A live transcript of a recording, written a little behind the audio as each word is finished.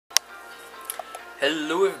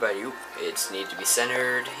Hello everybody, it's Need to Be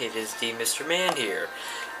Centered, it is the Mr. Man here.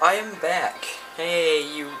 I am back. Hey,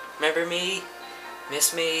 you remember me?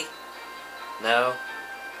 Miss me? No?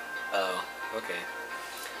 Oh, okay.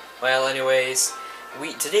 Well, anyways,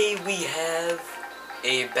 today we have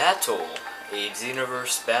a battle, a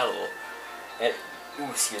Xenoverse battle. And,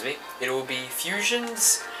 excuse me. It will be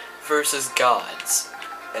fusions versus gods.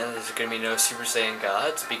 And there's gonna be no Super Saiyan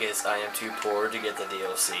gods because I am too poor to get the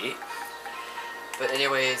DLC. But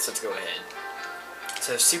anyways, let's go ahead.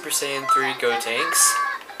 So Super Saiyan 3 Gotenks,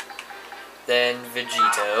 then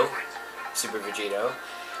Vegito, Super Vegito,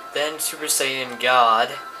 then Super Saiyan God,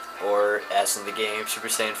 or as in the game, Super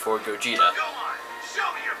Saiyan 4 Gogeta.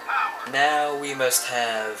 Now we must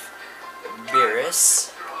have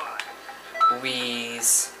Beerus,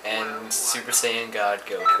 Whis, and Super Saiyan God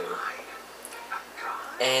Goku.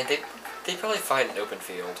 And they probably fight in open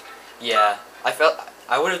field. Yeah,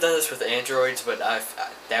 I would have done this with androids, but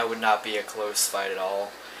that would not be a close fight at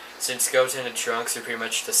all. Since Goten and Trunks are pretty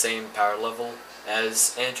much the same power level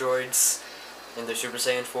as androids in their Super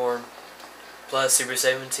Saiyan form. Plus, Super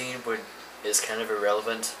 17 is kind of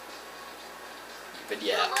irrelevant. But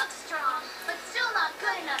yeah. You look strong, but still not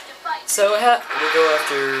good enough to fight. So we'll go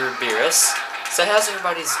after Beerus. So how's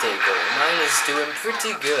everybody's day going? Mine is doing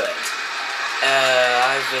pretty good.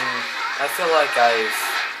 I feel like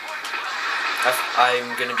I'm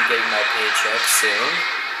gonna be getting my paycheck soon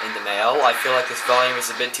in the mail. I feel like this volume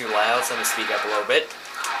is a bit too loud, so I'm gonna speak up a little bit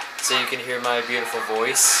so you can hear my beautiful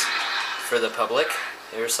voice for the public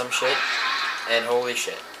or some shit. And holy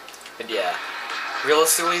shit. But yeah,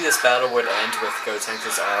 realistically, this battle would end with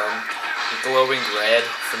Gotenks' arm glowing red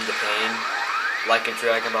from the pain, like in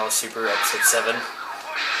Dragon Ball Super Episode 7.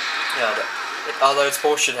 Yeah, although it's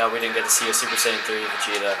bullshit how we didn't get to see a Super Saiyan 3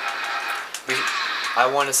 Vegeta. I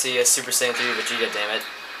want to see a Super Saiyan 3 Vegeta, damn it.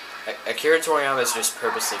 Akira Toriyama is just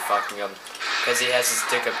purposely fucking him, because he has his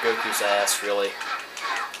dick up Goku's ass, really.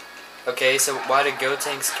 Okay, so why did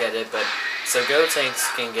Gotenks get it? So Gotenks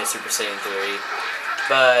can get Super Saiyan 3,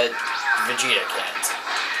 but Vegeta can't.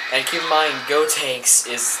 And keep in mind, Gotenks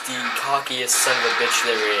is the cockiest son of a bitch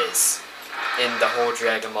there is in the whole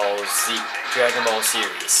Dragon Ball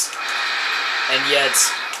series. And yet,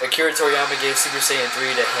 Akira Toriyama gave Super Saiyan 3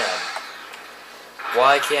 to him.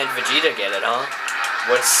 Why can't Vegeta get it, huh?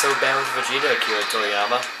 What's so bad with Vegeta, Akira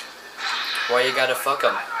Toriyama? Why you gotta fuck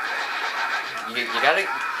him? You gotta...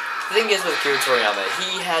 The thing is with Akira Toriyama,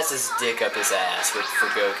 he has his dick up his ass for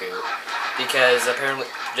Goku. Because apparently,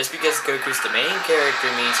 just because Goku's the main character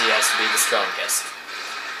means he has to be the strongest.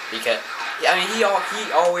 Because, I mean, he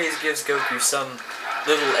always gives Goku some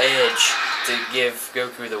little edge to give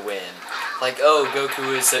Goku the win. Like, oh,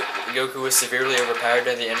 Goku is severely overpowered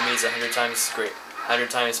and the enemy is 100 times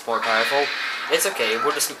more powerful. It's okay.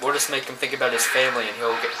 We'll just make him think about his family, and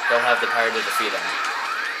he'll have the power to defeat him.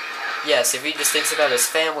 Yes, if he just thinks about his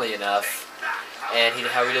family enough, and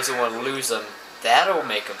how he doesn't want to lose them, that'll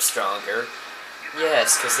make him stronger.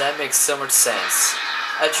 Yes, because that makes so much sense.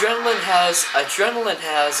 Adrenaline has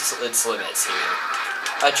its limits here.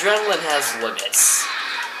 Adrenaline has limits.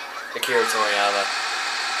 Akira Toriyama.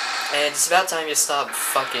 And it's about time you stop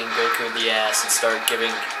fucking Goku in the ass and start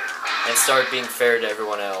being fair to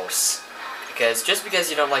everyone else. Because just because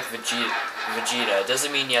you don't like Vegeta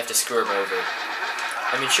doesn't mean you have to screw him over.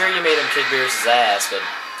 I mean, sure, you made him kick Beerus' ass, but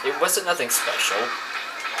it wasn't nothing special.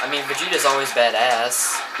 I mean, Vegeta's always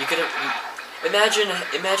badass. You could have imagine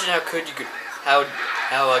how good you could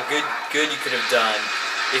have done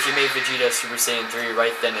if you made Vegeta Super Saiyan 3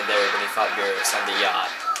 right then and there when he fought Beerus on the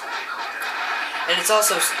yacht. And it's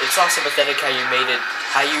also pathetic how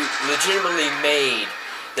you legitimately made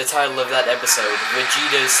the title of that episode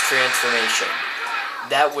Vegeta's Transformation.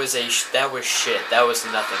 That was shit. That was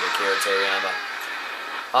nothing, Akira Toriyama.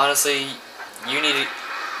 Honestly,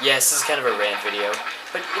 yes, this is kind of a rant video,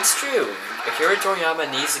 but it's true. Akira Toriyama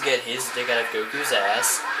needs to get his dick out of Goku's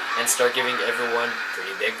ass and start giving everyone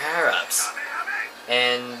pretty big power-ups.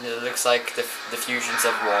 And it looks like the fusions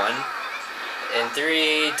have won. In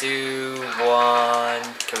 3, 2, 1,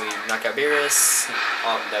 can we knock out Beerus?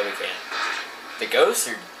 Oh, no, we can't. The ghosts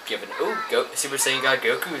are given. Super Saiyan God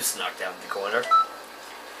Goku's knocked down in the corner.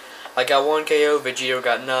 I got 1 KO, Vegito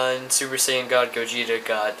got none, Super Saiyan God Gogeta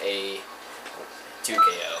got a 2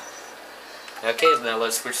 KO. Okay, now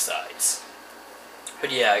let's switch sides.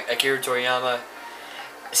 But yeah, Akira Toriyama,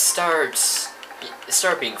 start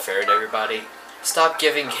being fair to everybody. Stop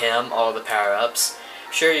giving him all the power-ups.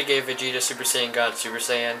 Sure, you gave Vegeta Super Saiyan God Super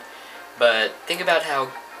Saiyan, but think about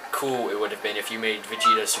how cool it would have been if you made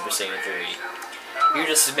Vegeta Super Saiyan 3. You're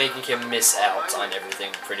just making him miss out on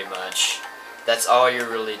everything, pretty much. That's all you're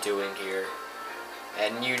really doing here.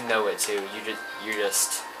 and you know it too. You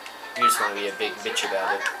just want to be a big bitch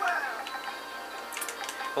about it.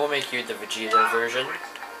 We'll make you the Vegeta version,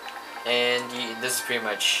 and this is pretty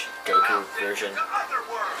much Goku version.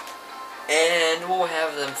 And we'll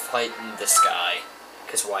have them fight in the sky,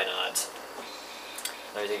 cause why not?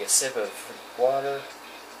 Let me take a sip of water.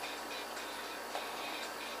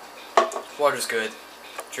 Water's good.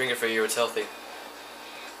 Drink it for you, it's healthy.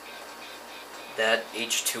 That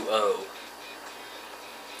H2O.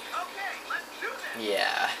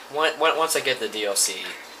 Yeah. Once I get the DLC,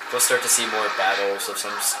 we'll start to see more battles of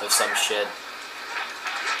some shit.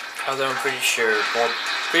 Although I'm pretty sure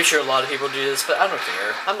a lot of people do this, but I don't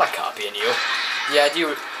care. I'm not copying you.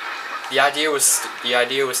 The idea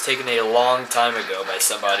was taken a long time ago by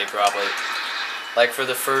somebody, probably. Like for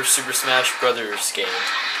the first Super Smash Brothers game.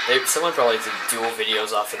 Someone probably did dual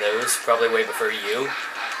videos off of those, probably way before you.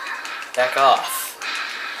 Back off.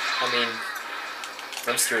 I mean,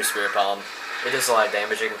 I'm Spirit Palm. It does a lot of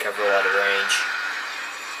damage, it can cover a lot of range.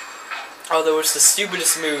 Although it's the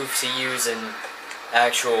stupidest move to use in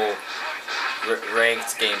actual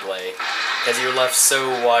ranked gameplay, because you're left so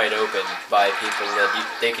wide open by people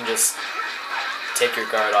that they can just take your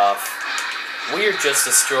guard off. We're just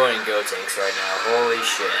destroying Gotenks right now, holy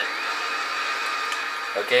shit.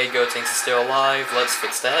 Okay, Gotenks is still alive, let's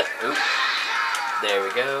fix that. Oop. There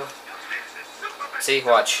we go. See,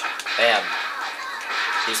 watch. Bam.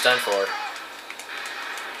 He's done for.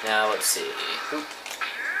 Now, let's see. Oop.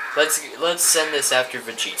 Let's send this after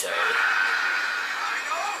Vegito.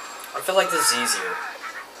 I feel like this is easier.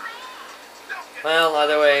 Well,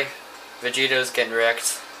 either way, Vegito's getting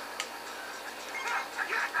wrecked.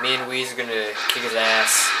 Me and Whis are gonna kick his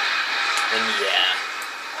ass. And yeah.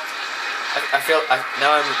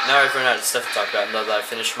 Now I've run out of stuff to talk about now that I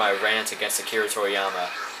finished my rant against Akira Toriyama.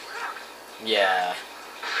 Yeah.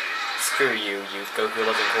 Screw you, you Goku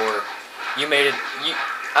loving whore. You made it.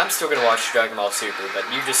 I'm still gonna watch Dragon Ball Super, but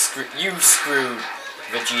you screwed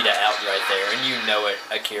Vegeta out right there, and you know it,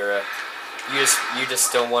 Akira. You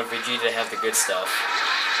just don't want Vegeta to have the good stuff.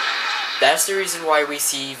 That's the reason why we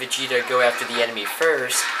see Vegeta go after the enemy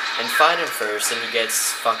first and fight him first, and he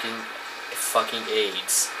gets fucking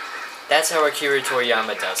AIDS. That's how Akira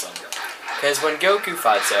Toriyama does him. Because when Goku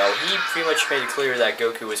fights Cell, he pretty much made it clear that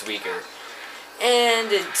Goku was weaker.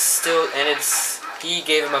 And he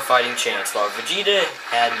gave him a fighting chance, while Vegeta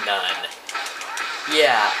had none.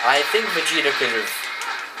 Yeah, I think Vegeta could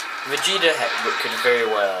very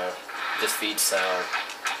well defeat Cell.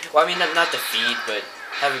 Well, I mean, not defeat, but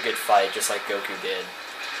have a good fight, just like Goku did.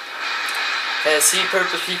 Because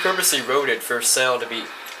he purposely wrote it for Cell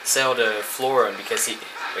to floor him, because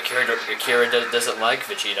Akira doesn't like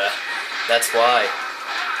Vegeta. That's why.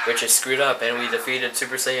 Which is screwed up, and we defeated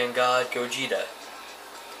Super Saiyan God Gogeta.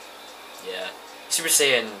 Yeah. Super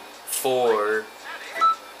Saiyan 4.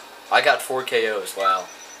 I got 4 KOs, wow.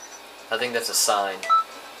 I think that's a sign.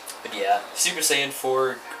 But yeah, Super Saiyan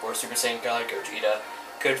 4 or Super Saiyan God Gogeta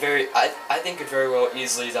I think could very well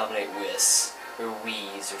easily dominate Whis or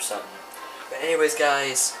Whis or something. But anyways,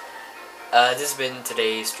 guys, this has been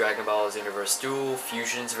today's Dragon Ball Xenoverse Duel,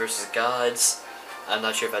 Fusions versus Gods. I'm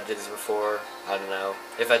not sure if I did this before, I don't know.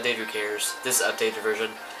 If I did, who cares? This is an updated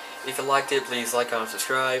version. If you liked it, please like, comment,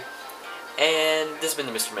 subscribe. And this has been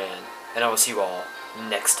the Mr. Man, and I will see you all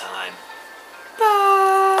next time. Bye!